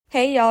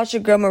Hey y'all, it's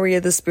your girl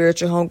Maria, the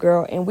Spiritual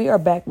Homegirl, and we are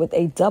back with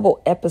a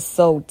double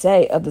episode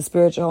day of the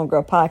Spiritual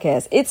Homegirl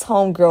podcast. It's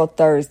Homegirl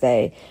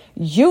Thursday.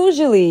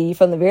 Usually,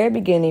 from the very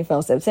beginning,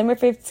 from September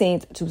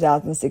 15th,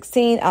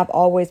 2016, I've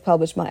always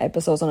published my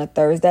episodes on a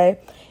Thursday.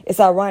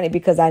 It's ironic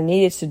because I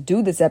needed to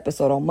do this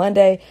episode on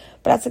Monday,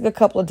 but I took a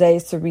couple of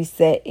days to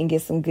reset and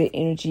get some good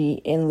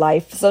energy in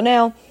life. So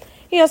now,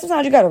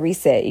 sometimes you got to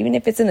reset, even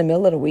if it's in the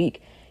middle of the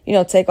week.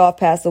 Take off,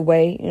 pass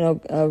away,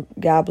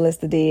 God bless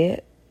the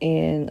dead.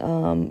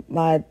 And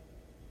my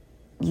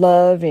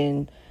love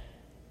and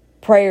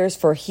prayers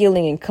for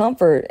healing and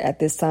comfort at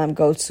this time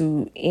go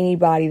to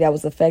anybody that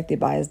was affected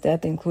by his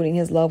death, including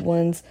his loved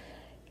ones,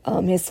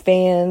 his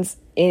fans,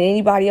 and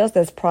anybody else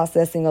that's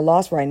processing a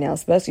loss right now,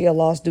 especially a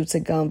loss due to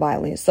gun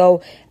violence.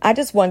 So I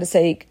just wanted to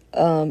take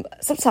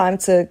some time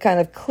to kind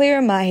of clear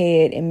my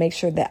head and make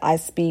sure that I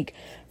speak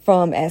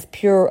from as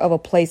pure of a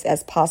place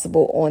as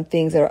possible on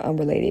things that are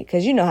unrelated,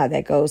 because you know how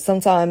that goes.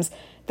 Sometimes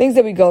things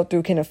that we go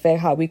through can affect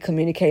how we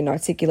communicate and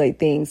articulate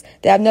things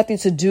that have nothing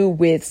to do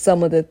with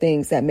some of the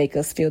things that make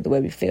us feel the way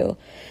we feel.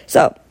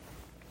 So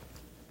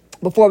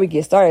before we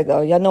get started,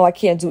 though, y'all know I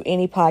can't do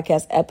any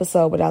podcast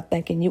episode without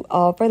thanking you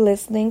all for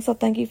listening. So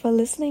thank you for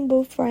listening,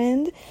 boo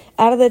friend.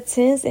 Out of the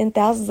tens and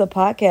thousands of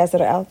podcasts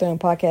that are out there in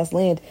podcast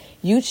land,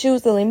 you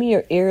choose to lend me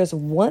your ears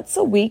once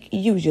a week,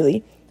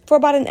 usually for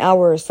about an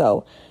hour or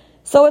so.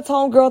 So it's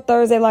Homegirl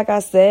Thursday, like I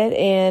said,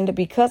 and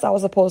because I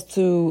was supposed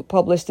to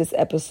publish this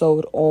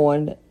episode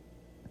on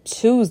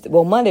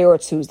Monday or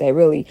Tuesday,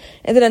 really,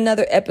 and then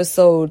another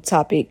episode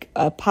topic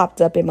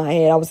popped up in my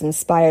head. I was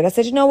inspired. I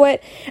said, you know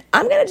what?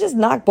 I'm going to just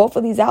knock both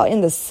of these out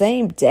in the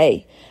same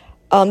day.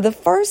 The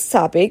first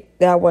topic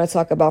that I want to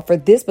talk about for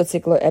this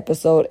particular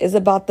episode is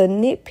about the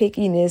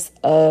nitpickiness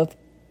of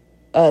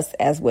us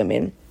as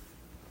women.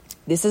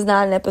 This is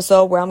not an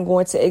episode where I'm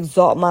going to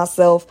exalt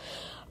myself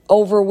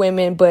over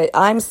women, but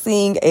I'm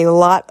seeing a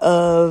lot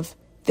of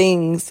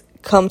things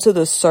come to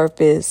the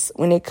surface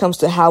when it comes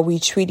to how we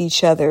treat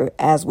each other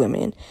as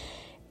women.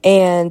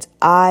 And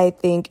I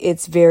think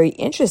it's very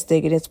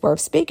interesting and it's worth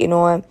speaking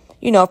on,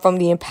 from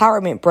the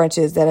empowerment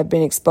branches that have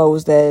been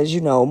exposed as,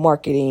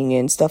 marketing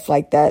and stuff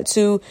like that,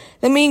 to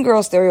the mean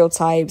girl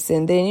stereotypes.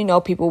 And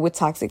then, people with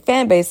toxic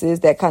fan bases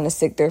that kind of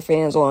sick their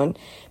fans on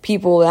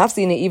people. And I've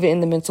seen it even in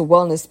the mental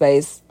wellness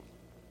space.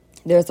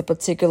 There's a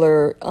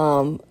particular,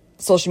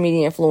 social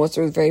media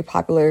influencer is very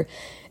popular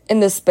in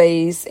the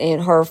space,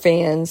 and her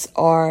fans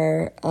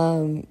are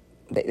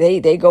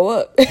they go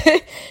up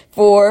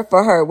for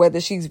her, whether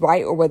she's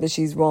right or whether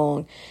she's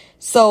wrong.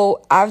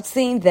 So I've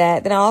seen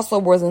that. Then I also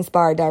was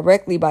inspired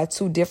directly by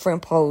two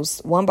different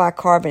posts, one by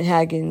Carvin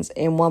Haggins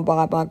and one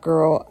by my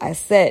girl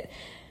Isette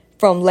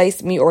from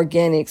Lace Me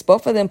Organics.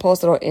 Both of them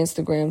posted on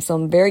Instagram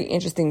some very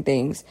interesting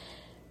things.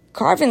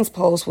 Carvin's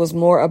post was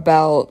more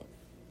about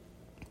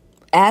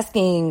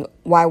asking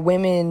why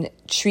women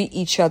treat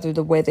each other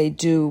the way they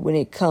do when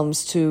it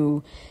comes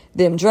to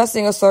them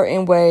dressing a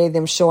certain way,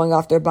 them showing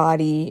off their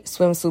body,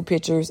 swimsuit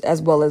pictures,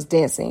 as well as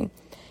dancing.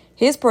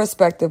 His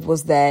perspective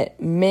was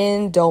that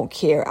men don't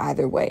care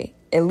either way,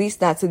 at least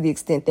not to the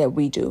extent that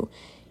we do.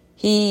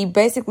 He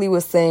basically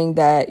was saying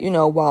that,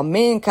 while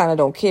men kind of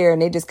don't care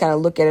and they just kind of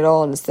look at it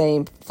all in the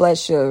same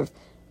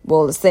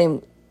the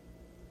same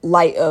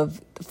light of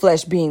the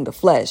flesh being the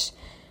flesh,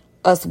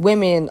 us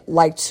women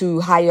like to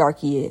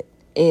hierarchy it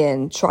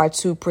and try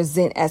to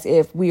present as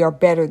if we are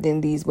better than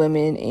these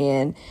women.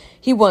 And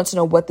he wants to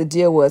know what the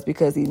deal was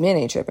because these men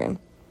ain't tripping.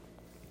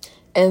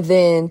 And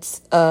then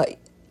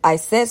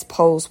Isette's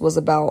post was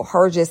about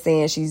her just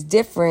saying she's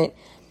different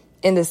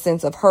in the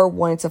sense of her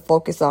wanting to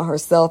focus on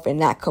herself and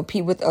not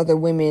compete with other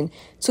women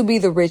to be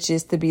the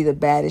richest, to be the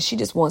baddest. She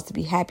just wants to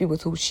be happy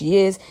with who she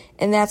is,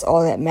 and that's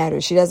all that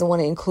matters. She doesn't want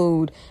to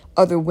include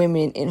other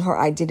women in her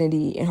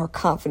identity and her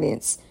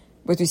confidence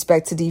with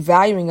respect to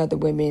devaluing other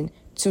women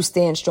to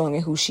stand strong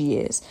in who she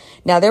is.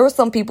 Now, there were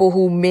some people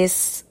who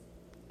miss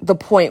the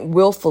point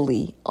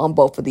willfully on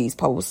both of these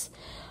posts.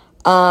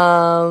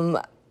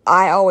 I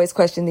always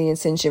question the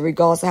intention,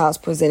 regardless of how it's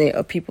presented,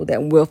 of people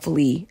that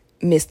willfully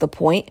miss the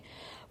point.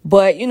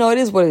 But, it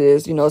is what it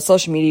is.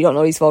 Social media, you don't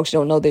know these folks. You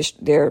don't know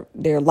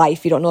their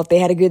life. You don't know if they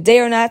had a good day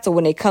or not. So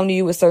when they come to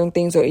you with certain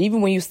things, or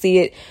even when you see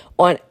it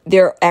on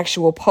their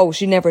actual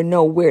post, you never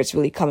know where it's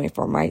really coming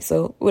from, right?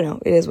 So,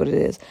 it is what it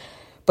is.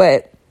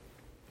 But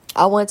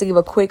I wanted to give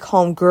a quick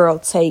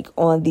homegirl take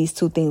on these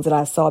two things that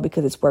I saw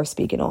because it's worth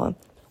speaking on.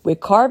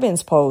 With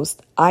Carvin's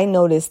post, I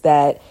noticed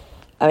that,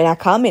 I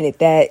commented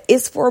that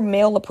it's for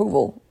male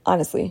approval,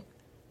 honestly.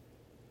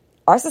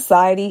 Our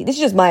society, this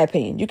is just my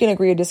opinion. You can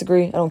agree or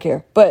disagree. I don't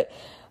care. But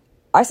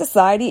our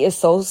society is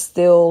so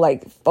still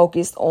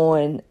focused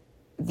on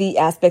the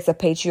aspects of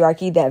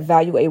patriarchy that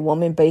value a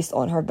woman based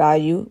on her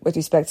value with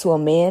respect to a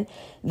man,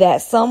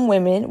 that some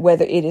women,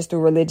 whether it is through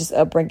religious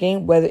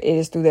upbringing, whether it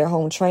is through their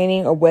home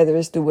training, or whether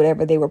it's through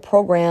whatever they were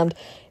programmed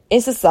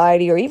in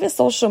society or even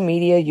social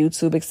media,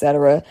 YouTube,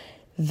 etc.,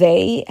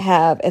 they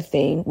have a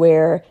thing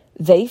where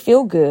they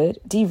feel good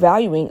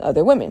devaluing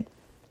other women.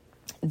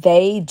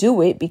 They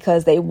do it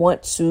because they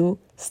want to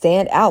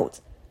stand out.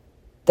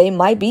 They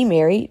might be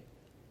married.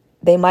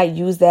 they might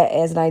use that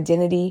as an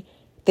identity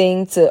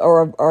thing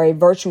or a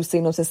virtue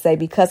signal to say,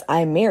 because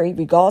I'm married,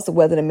 regardless of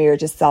whether the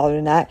marriage is solid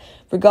or not,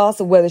 regardless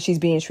of whether she's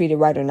being treated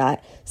right or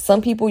not.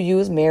 Some people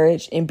use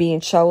marriage and being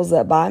chosen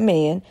up by a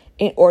man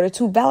in order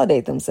to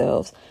validate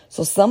themselves.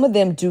 So some of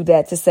them do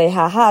that to say,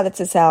 this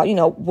is how,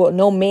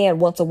 no man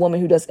wants a woman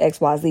who does X,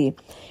 Y, Z.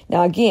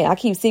 Now, again, I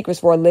keep secrets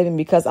for a living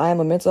because I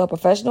am a mental health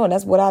professional, and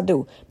that's what I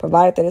do.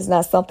 Provided that it's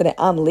not something that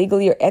I'm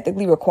legally or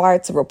ethically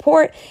required to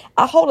report,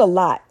 I hold a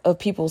lot of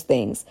people's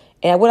things.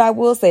 And what I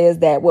will say is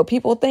that what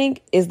people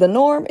think is the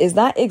norm is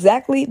not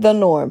exactly the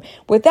norm.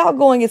 Without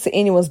going into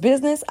anyone's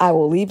business, I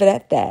will leave it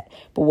at that.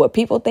 But what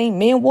people think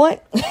men want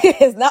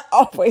is not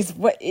always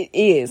what it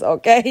is,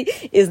 okay?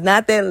 It's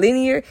not that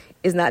linear.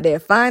 It's not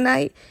that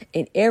finite.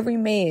 And every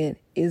man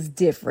is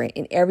different.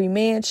 And every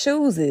man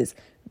chooses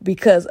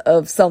because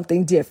of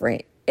something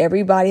different.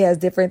 Everybody has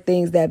different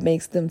things that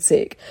makes them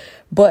tick.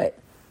 But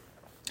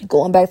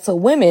going back to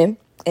women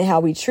and how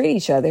we treat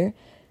each other,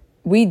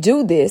 we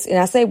do this, and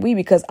I say we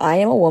because I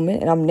am a woman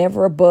and I'm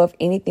never above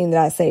anything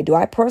that I say. Do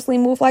I personally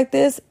move like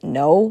this?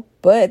 No.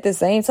 But at the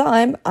same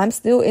time, I'm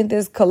still in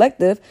this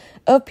collective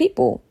of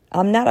people.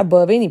 I'm not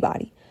above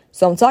anybody.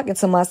 So I'm talking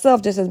to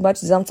myself just as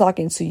much as I'm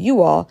talking to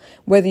you all,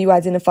 whether you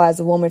identify as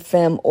a woman,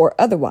 femme, or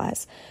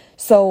otherwise.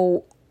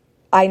 So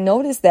I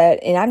noticed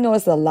that, and I've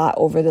noticed a lot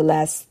over the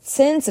last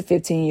 10 to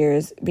 15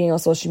 years being on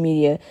social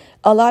media.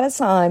 A lot of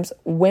times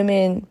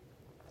women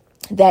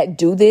that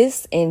do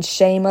this and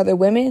shame other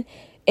women,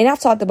 and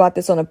I've talked about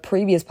this on a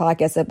previous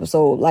podcast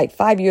episode, like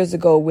 5 years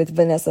ago with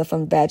Vanessa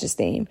from Badge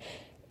Esteem.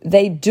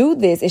 They do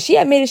this, and she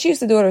admitted she used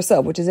to do it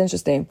herself, which is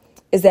interesting,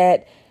 is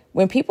that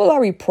when people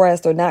are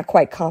repressed or not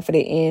quite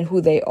confident in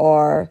who they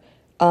are,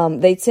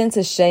 they tend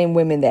to shame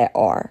women that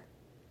are.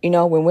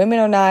 When women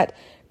are not,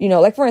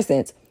 like for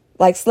instance,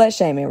 like slut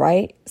shaming,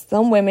 right?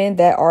 Some women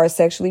that are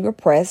sexually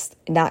repressed,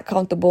 not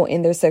comfortable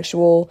in their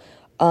sexual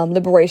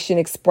liberation,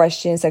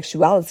 expression,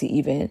 sexuality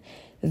even,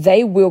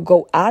 they will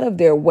go out of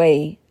their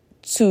way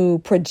to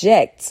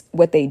project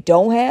what they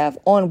don't have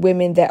on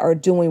women that are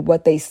doing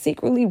what they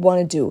secretly want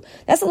to do.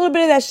 That's a little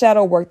bit of that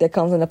shadow work that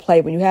comes into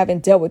play when you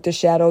haven't dealt with the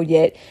shadow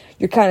yet.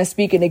 You're kind of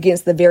speaking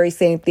against the very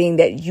same thing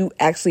that you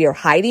actually are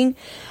hiding.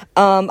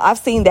 I've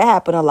seen that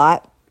happen a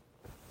lot.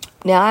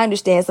 Now, I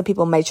understand some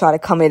people may try to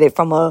come at it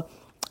from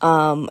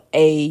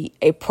a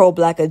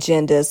pro-black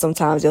agenda.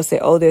 Sometimes they'll say,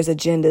 oh, there's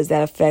agendas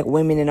that affect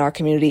women in our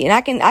community. And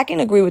I can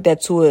agree with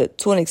that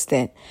to an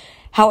extent.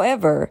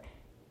 However,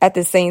 at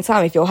the same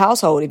time, if your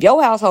household is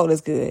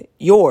good,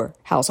 your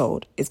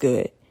household is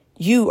good,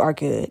 you are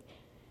good.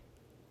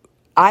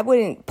 I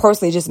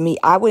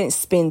wouldn't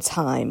spend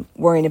time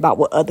worrying about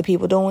what other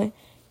people doing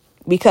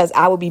because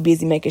I would be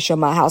busy making sure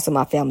my house and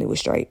my family was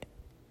straight.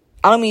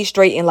 I don't mean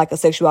straight in like a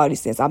sexuality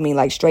sense. I mean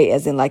like straight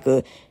as in like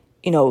a,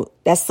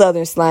 that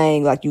Southern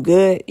slang, like you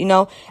good,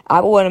 I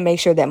would want to make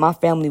sure that my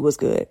family was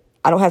good.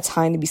 I don't have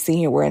time to be sitting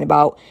here worrying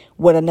about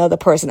what another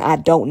person I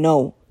don't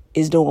know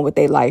is doing with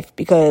their life,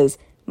 because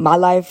my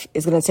life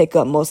is going to take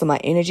up most of my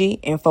energy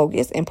and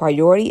focus and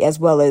priority, as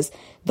well as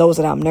those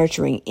that I'm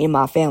nurturing in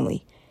my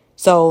family.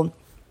 So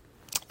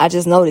I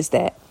just noticed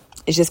that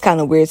it's just kind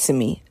of weird to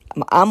me.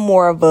 I'm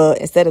more of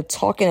instead of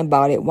talking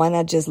about it, why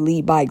not just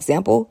lead by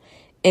example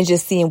and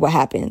just seeing what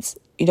happens?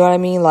 You know what I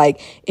mean?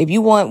 Like, if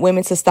you want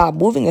women to stop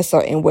moving a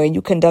certain way and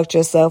you conduct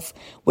yourself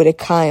with a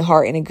kind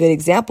heart and a good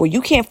example,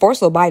 you can't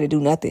force nobody to do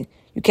nothing.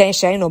 You can't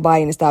shame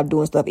nobody and stop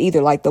doing stuff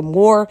either. Like, the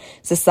more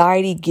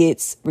society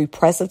gets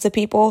repressive to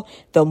people,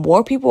 the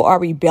more people are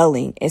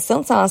rebelling. And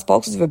sometimes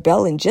folks is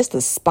rebelling just to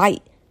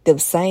spite the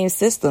same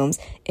systems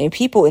and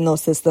people in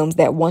those systems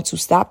that want to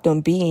stop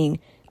them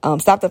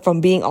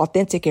from being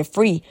authentic and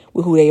free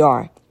with who they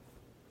are.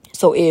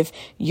 So if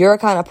you're a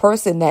kind of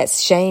person that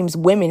shames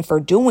women for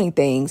doing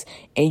things,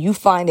 and you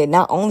find that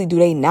not only do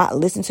they not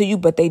listen to you,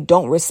 but they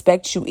don't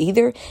respect you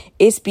either,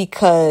 it's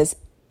because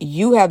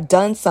you have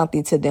done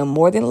something to them,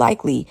 more than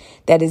likely,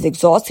 that has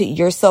exhausted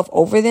yourself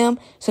over them.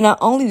 So not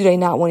only do they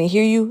not want to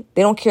hear you,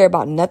 they don't care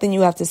about nothing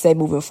you have to say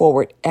moving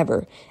forward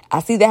ever.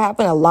 I see that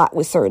happen a lot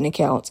with certain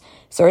accounts.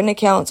 Certain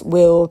accounts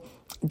will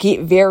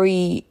get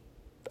very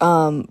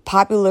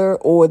popular,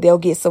 or they'll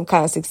get some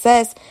kind of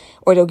success,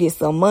 or they'll get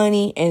some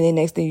money, and then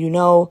next thing you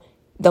know,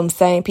 them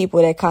same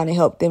people that kind of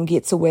help them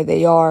get to where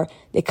they are,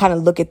 they kind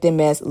of look at them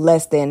as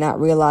less than,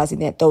 not realizing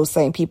that those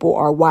same people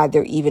are why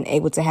they're even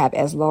able to have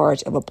as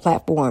large of a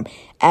platform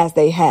as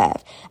they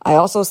have. I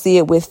also see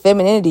it with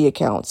femininity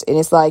accounts, and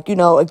it's like,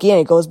 again,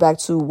 it goes back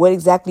to what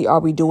exactly are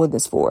we doing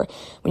this for?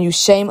 When you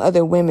shame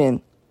other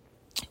women,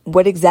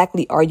 what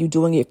exactly are you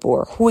doing it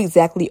for? Who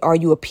exactly are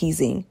you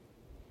appeasing?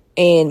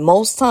 And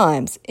most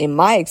times, in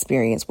my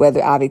experience,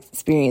 whether I've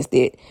experienced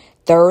it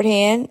third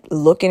hand,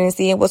 looking and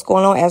seeing what's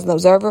going on as an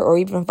observer, or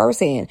even first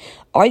hand,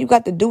 all you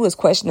got to do is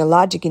question the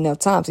logic enough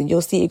times, and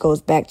you'll see it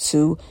goes back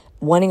to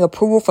wanting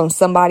approval from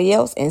somebody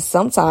else. And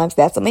sometimes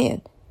that's a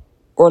man,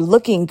 or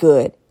looking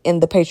good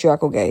in the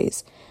patriarchal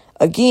gaze.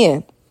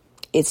 Again,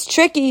 it's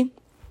tricky,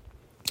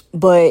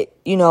 but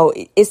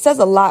it says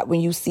a lot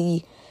when you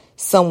see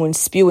someone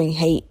spewing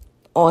hate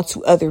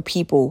onto other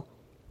people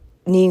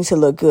needing to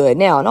look good.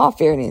 Now, in all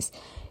fairness,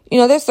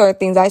 there's certain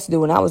things I used to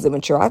do when I was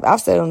immature. I've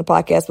said it on the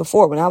podcast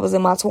before. When I was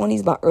in my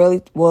 20s, my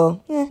early,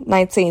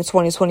 19,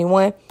 20,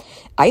 21,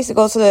 I used to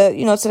go to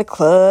the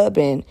club,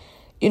 and,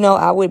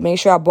 I would make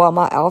sure I bought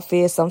my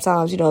outfit.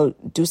 Sometimes,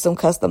 do some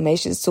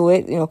customizations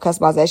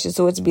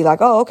to it to be like,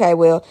 oh, okay,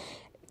 well,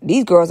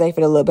 these girls ain't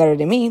finna look better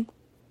than me.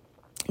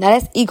 Now,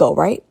 that's ego,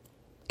 right?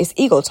 It's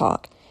ego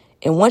talk.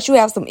 And once you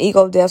have some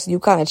ego deaths, you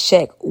kind of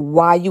check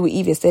why you would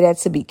even say that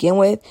to begin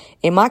with.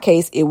 In my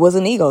case, it was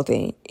an ego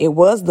thing. It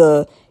was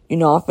I'm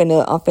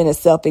finna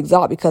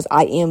self-exalt because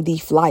I am the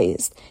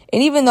flyest.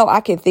 And even though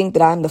I can think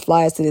that I'm the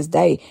flyest to this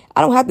day,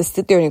 I don't have to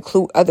sit there and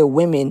include other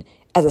women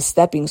as a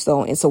stepping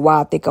stone into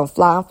why I think I'm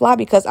fly. I'm fly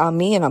because I'm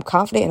me and I'm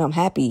confident and I'm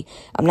happy.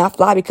 I'm not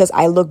fly because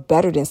I look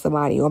better than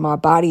somebody, or my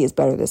body is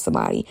better than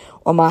somebody,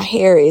 or my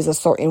hair is a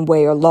certain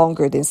way or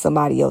longer than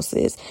somebody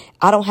else's.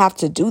 I don't have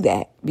to do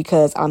that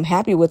because I'm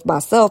happy with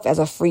myself as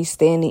a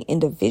freestanding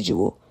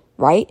individual,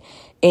 right?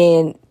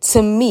 And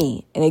to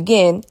me, and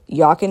again,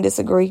 y'all can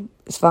disagree,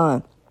 it's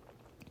fine.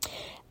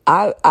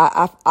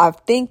 I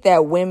think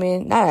that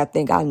women,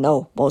 I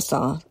know most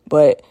times,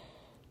 but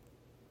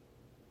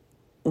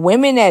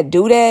women that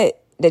do that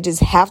just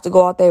have to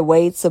go out their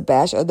way to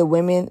bash other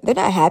women, they're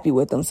not happy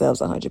with themselves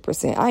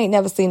 100%. I ain't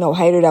never seen no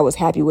hater that was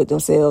happy with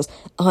themselves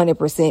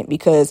 100%,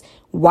 because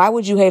why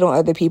would you hate on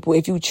other people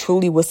if you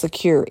truly was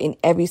secure in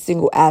every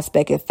single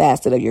aspect and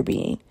facet of your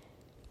being,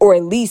 or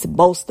at least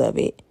most of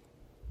it?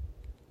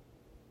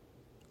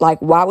 Like,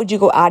 why would you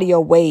go out of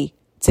your way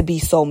to be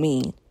so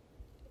mean?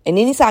 And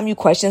anytime you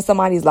question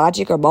somebody's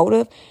logic or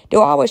motive,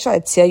 they'll always try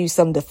to tell you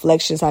some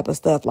deflection type of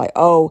stuff like,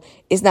 oh,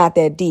 it's not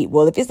that deep.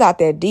 Well, if it's not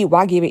that deep,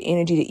 why give it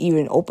energy to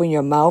even open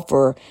your mouth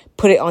or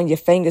put it on your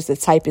fingers to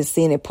type and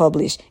send and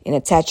publish and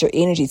attach your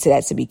energy to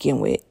that to begin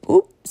with?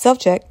 Oop,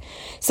 self-check.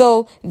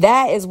 So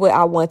that is what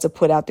I want to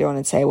put out there on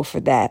the table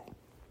for that.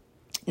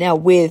 Now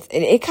and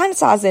it kind of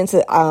ties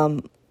into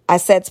I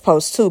said's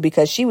post too,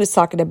 because she was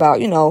talking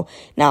about,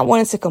 not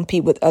wanting to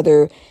compete with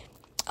other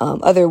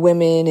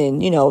women,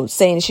 and,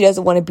 saying she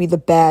doesn't want to be the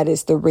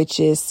baddest, the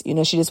richest,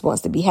 she just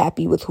wants to be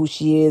happy with who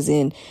she is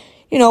and,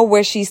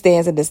 where she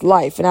stands in this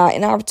life. And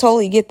I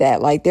totally get that.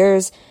 Like,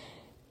 there's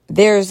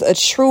a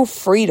true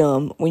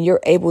freedom when you're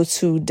able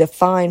to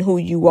define who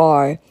you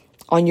are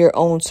on your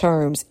own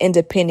terms,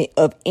 independent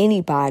of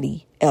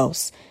anybody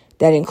else.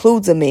 That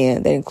includes a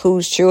man, that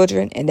includes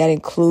children, and that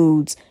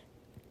includes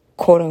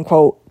quote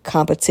unquote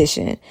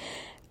competition.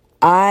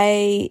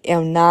 I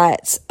am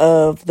not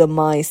of the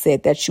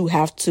mindset that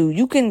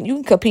you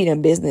can compete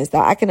in business.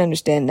 Now, I can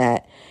understand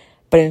that.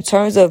 But in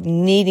terms of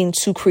needing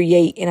to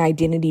create an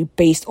identity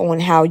based on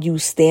how you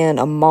stand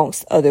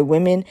amongst other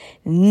women,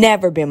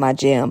 never been my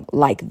jam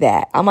like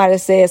that. I might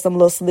have said some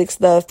little slick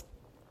stuff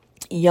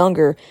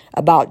younger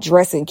about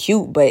dressing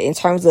cute, but in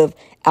terms of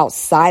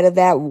outside of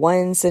that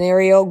one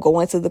scenario,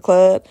 going to the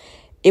club,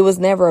 it was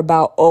never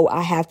about, oh,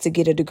 I have to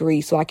get a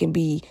degree so I can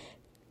be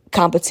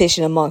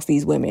competition amongst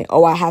these women.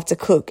 Oh, I have to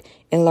cook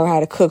and learn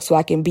how to cook so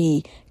I can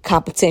be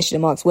competition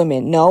amongst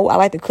women. No, I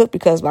like to cook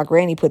because my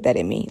granny put that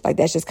in me. Like,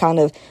 that's just kind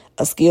of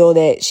a skill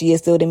that she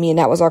instilled in me, and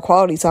that was our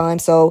quality time.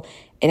 So,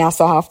 and I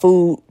saw how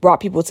food brought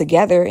people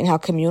together and how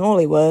communal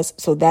it was.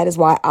 So that is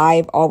why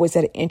I've always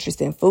had an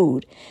interest in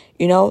food,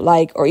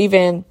 or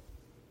even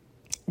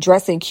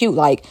dressing cute,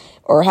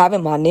 or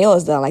having my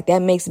nails done. Like,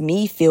 that makes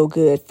me feel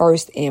good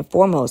first and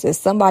foremost. If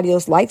somebody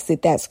else likes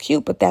it, that's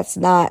cute, but that's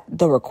not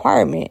the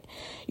requirement.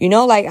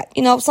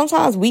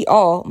 Sometimes we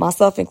all,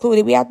 myself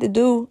included, we have to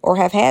do or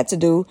have had to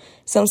do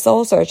some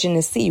soul searching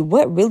to see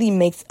what really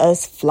makes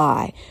us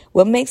fly,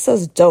 what makes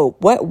us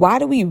dope, why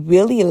do we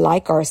really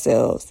like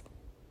ourselves?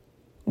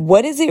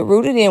 What is it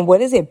rooted in? What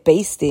is it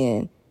based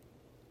in?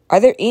 Are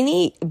there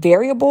any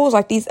variables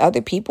like these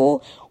other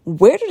people?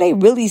 Where do they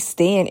really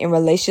stand in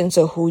relation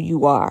to who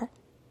you are?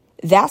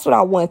 That's what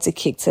I wanted to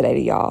kick today to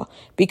y'all.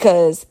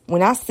 Because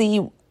when I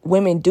see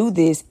women do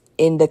this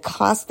in the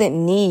constant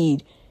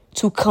need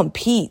to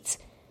compete,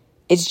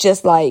 it's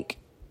just like,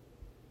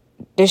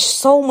 there's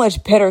so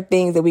much better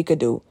things that we could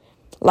do.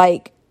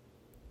 Like,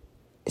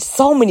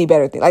 so many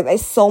better things. Like,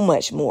 there's so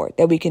much more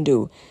that we can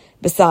do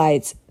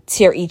besides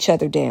tear each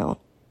other down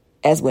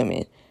as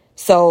women.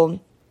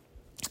 So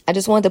I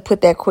just wanted to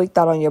put that quick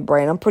thought on your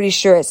brain. I'm pretty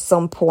sure at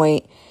some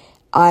point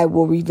I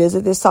will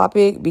revisit this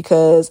topic,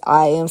 because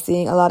I am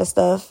seeing a lot of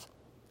stuff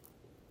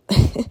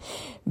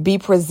be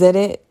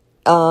presented.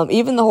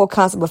 Even the whole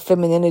concept of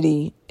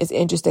femininity is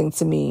interesting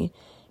to me,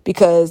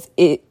 because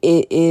it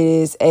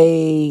is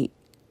a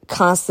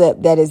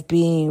concept that is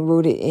being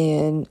rooted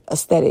in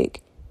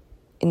aesthetic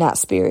and not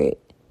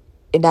spirit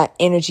and not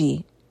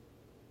energy.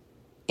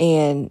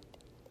 And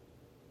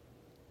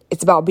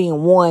it's about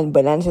being one,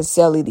 but not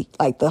necessarily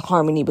like the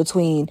harmony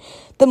between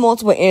the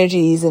multiple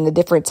energies and the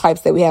different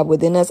types that we have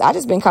within us. I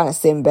just been kind of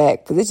sitting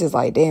back because it's just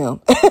like,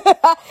 damn,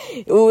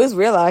 ooh, it's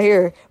real out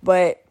here.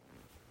 But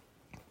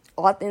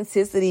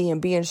authenticity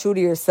and being true to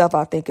yourself,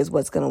 I think, is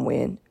what's going to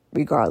win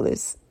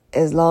regardless.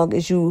 As long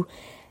as you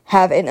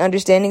have an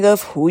understanding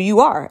of who you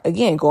are.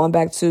 Again, going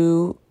back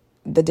to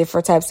the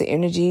different types of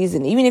energies.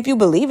 And even if you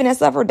believe in that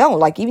stuff or don't,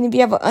 like, even if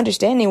you have an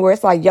understanding where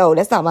it's like, yo,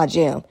 that's not my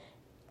jam,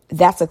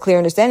 that's a clear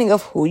understanding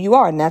of who you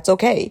are, and that's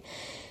okay.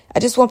 I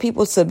just want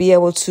people to be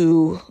able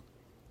to,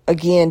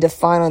 again,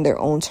 define on their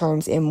own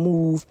terms and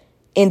move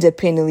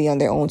independently on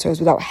their own terms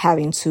without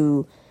having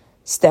to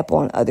step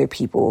on other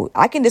people.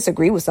 I can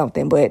disagree with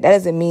something, but that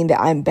doesn't mean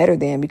that I'm better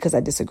than because I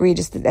disagree.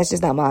 That's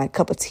just not my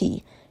cup of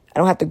tea. I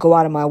don't have to go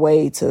out of my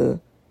way to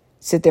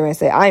sit there and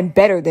say I'm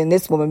better than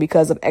this woman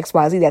because of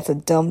XYZ. That's a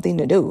dumb thing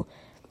to do.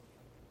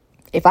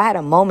 If I had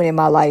a moment in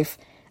my life,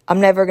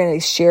 I'm never going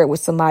to share it with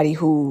somebody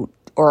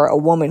or a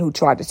woman who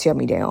tried to tear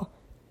me down.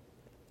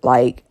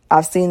 Like,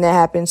 I've seen that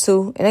happen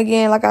too. And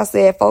again, like I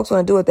said, folks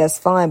want to do it, that's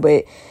fine.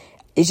 But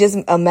it's just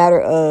a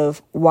matter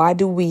of, why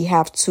do we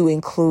have to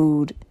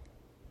include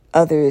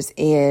others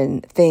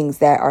in things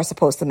that are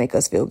supposed to make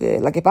us feel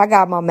good? Like, if I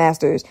got my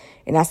master's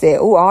and I said,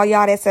 oh, all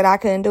y'all that said I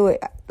couldn't do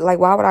it, like,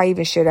 why would I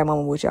even share that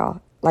moment with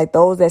y'all? Like,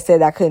 those that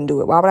said I couldn't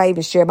do it, why would I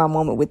even share my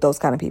moment with those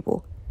kind of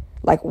people?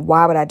 Like,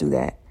 why would I do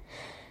that?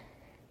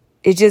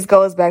 It just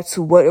goes back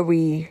to, what are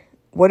we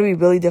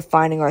really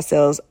defining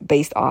ourselves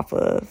based off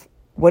of?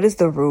 What is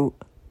the root?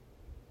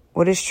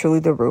 What is truly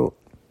the root?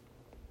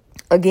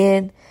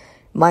 Again,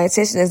 my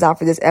intention is not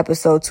for this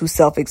episode to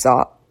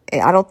self-exalt.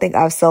 And I don't think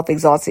I've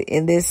self-exalted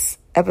in this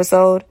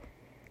episode.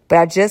 But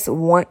I just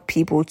want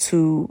people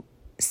to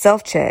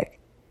self-check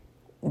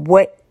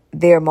what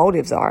their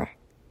motives are.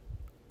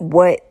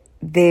 What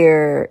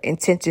their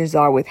intentions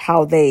are with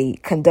how they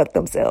conduct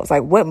themselves.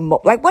 Like,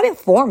 what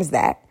informs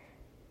that?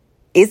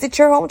 Is it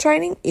your home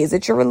training? Is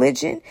it your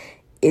religion?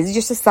 Is it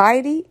your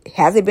society?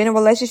 Has it been a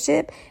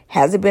relationship?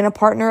 Has it been a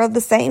partner of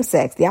the same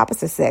sex, the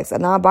opposite sex, a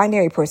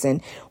non-binary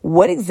person?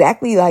 What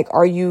exactly, like,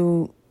 are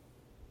you,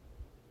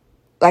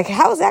 like,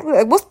 how exactly,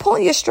 like, what's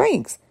pulling your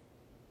strings?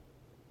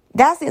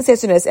 That's the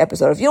intention of this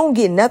episode. If you don't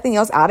get nothing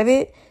else out of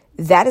it,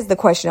 that is the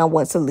question I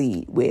want to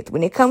lead with.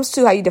 When it comes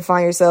to how you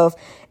define yourself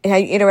and how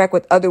you interact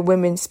with other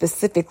women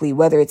specifically,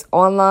 whether it's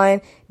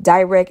online,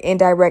 direct,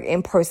 indirect,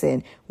 in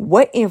person,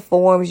 what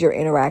informs your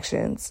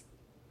interactions?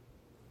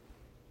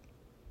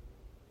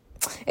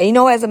 And you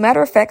know, as a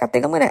matter of fact, I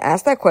think I'm going to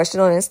ask that question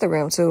on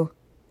Instagram too.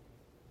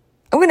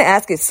 I'm going to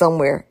ask it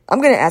somewhere. I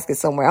don't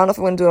know if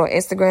I'm going to do it on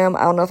Instagram.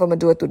 I don't know if I'm going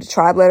to do it through the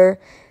Tribe Letter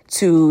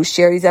to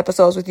share these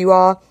episodes with you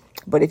all.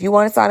 But if you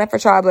want to sign up for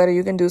Tribe Letter,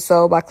 you can do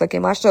so by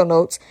clicking my show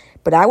notes.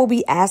 But I will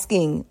be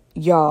asking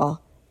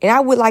y'all, and I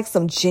would like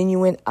some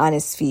genuine,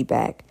 honest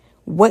feedback.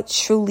 What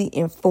truly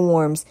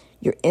informs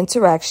your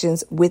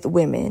interactions with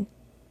women?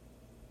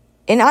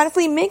 And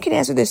honestly, men can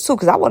answer this too,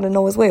 because I want to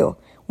know as well.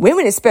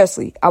 Women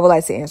especially, I would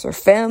like to answer.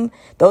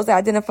 Those that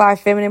identify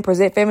feminine,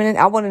 present feminine,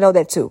 I want to know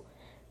that too.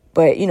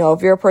 But, you know,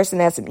 if you're a person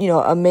that's, you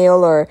know, a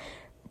male or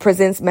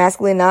presents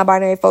masculine,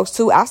 non-binary folks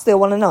too, I still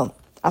want to know.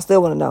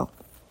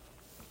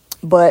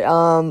 But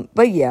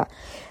yeah.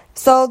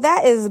 So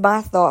that is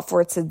my thought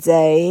for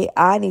today.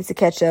 I need to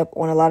catch up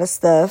on a lot of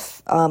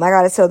stuff. I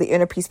got to tell the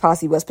Inner Peace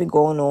Posse what's been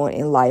going on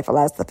in life. A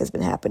lot of stuff has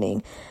been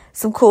happening.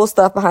 Some cool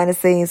stuff behind the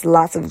scenes,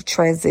 lots of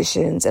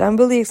transitions. And I'm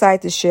really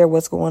excited to share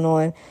what's going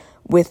on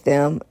with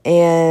them.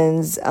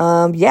 And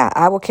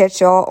I will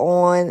catch y'all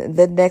on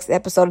the next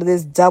episode of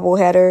this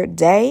doubleheader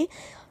day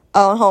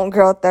on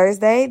Homegirl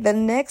Thursday. The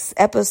next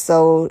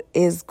episode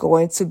is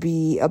going to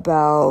be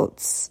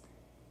about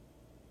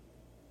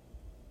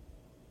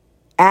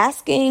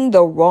asking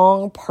the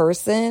wrong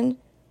person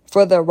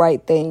for the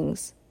right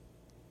things.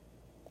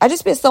 I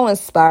just been so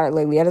inspired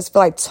lately. I just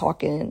feel like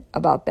talking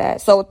about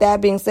that. So with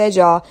that being said,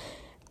 y'all,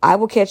 I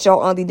will catch y'all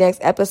on the next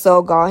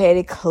episode. Go ahead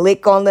and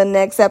click on the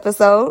next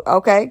episode,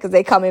 okay? Because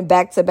they coming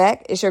back to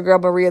back. It's your girl,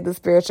 Maria, the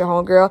spiritual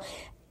homegirl.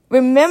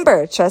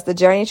 Remember, trust the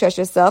journey, trust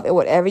yourself, and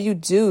whatever you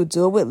do,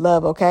 do it with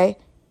love, okay?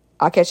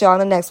 I'll catch y'all on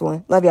the next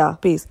one. Love y'all.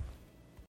 Peace.